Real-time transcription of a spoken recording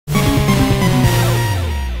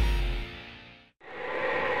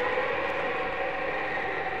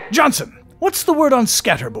Johnson, what's the word on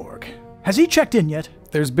Scatterborg? Has he checked in yet?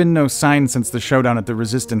 There's been no sign since the showdown at the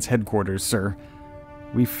Resistance headquarters, sir.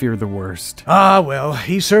 We fear the worst. Ah, well,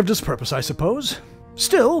 he served his purpose, I suppose.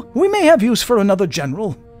 Still, we may have use for another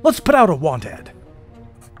general. Let's put out a want ad.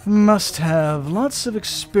 Must have lots of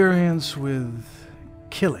experience with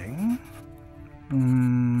killing.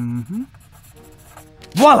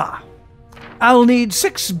 Voila! I'll need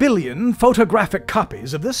 6 billion photographic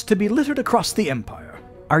copies of this to be littered across the Empire.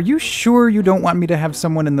 Are you sure you don't want me to have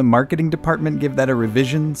someone in the marketing department give that a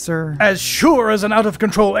revision, sir? As sure as an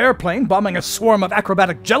out-of-control airplane bombing a swarm of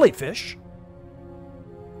acrobatic jellyfish.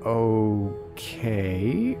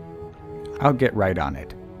 Okay. I'll get right on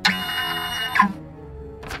it.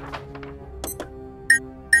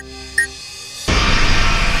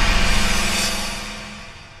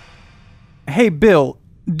 Hey, Bill,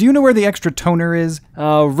 do you know where the extra toner is?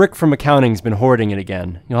 Rick from accounting's been hoarding it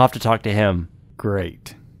again. You'll have to talk to him.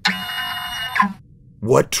 Great.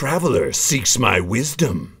 What traveler seeks my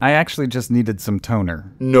wisdom? I actually just needed some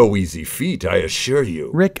toner. No easy feat, I assure you.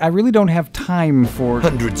 Rick, I really don't have time for...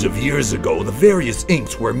 Hundreds of years ago, the various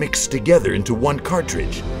inks were mixed together into one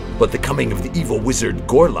cartridge, but the coming of the evil wizard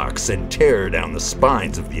Gorlock sent terror down the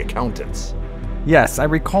spines of the accountants. Yes, I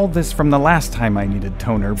recall this from the last time I needed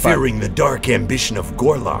toner, but... Fearing the dark ambition of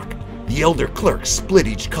Gorlock, the elder clerk split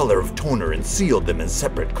each color of toner and sealed them in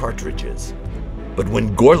separate cartridges. But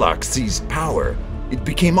when Gorlock seized power, it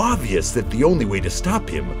became obvious that the only way to stop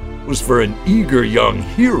him was for an eager young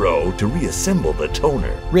hero to reassemble the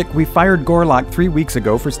toner. Rick, we fired Gorlock 3 weeks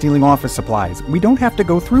ago for stealing office supplies. We don't have to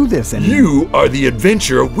go through this anymore. You are the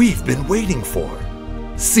adventure we've been waiting for.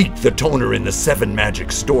 Seek the toner in the 7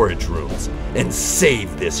 magic storage rooms and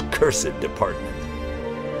save this cursed department.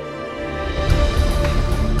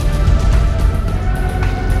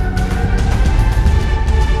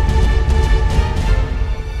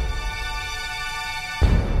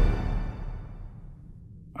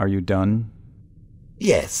 Are you done?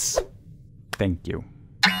 Yes. Thank you.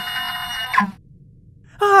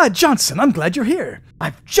 Ah, Johnson, I'm glad you're here.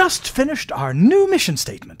 I've just finished our new mission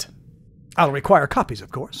statement. I'll require copies, of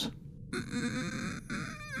course.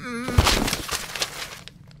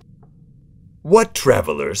 What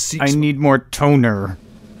traveler seeks... I need more toner.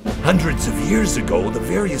 Hundreds of years ago, the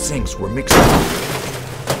various inks were mixed...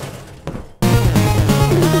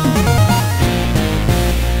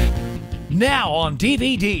 Now on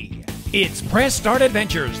DVD, it's Press Start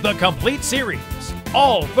Adventures, the complete series.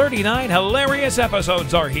 All 39 hilarious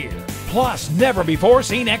episodes are here, plus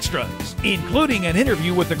never-before-seen extras, including an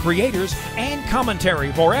interview with the creators and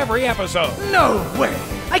commentary for every episode. No way!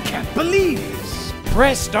 I can't believe this!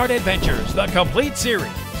 Press Start Adventures, the complete series.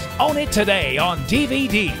 Own it today on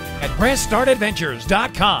DVD at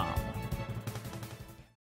PressStartAdventures.com.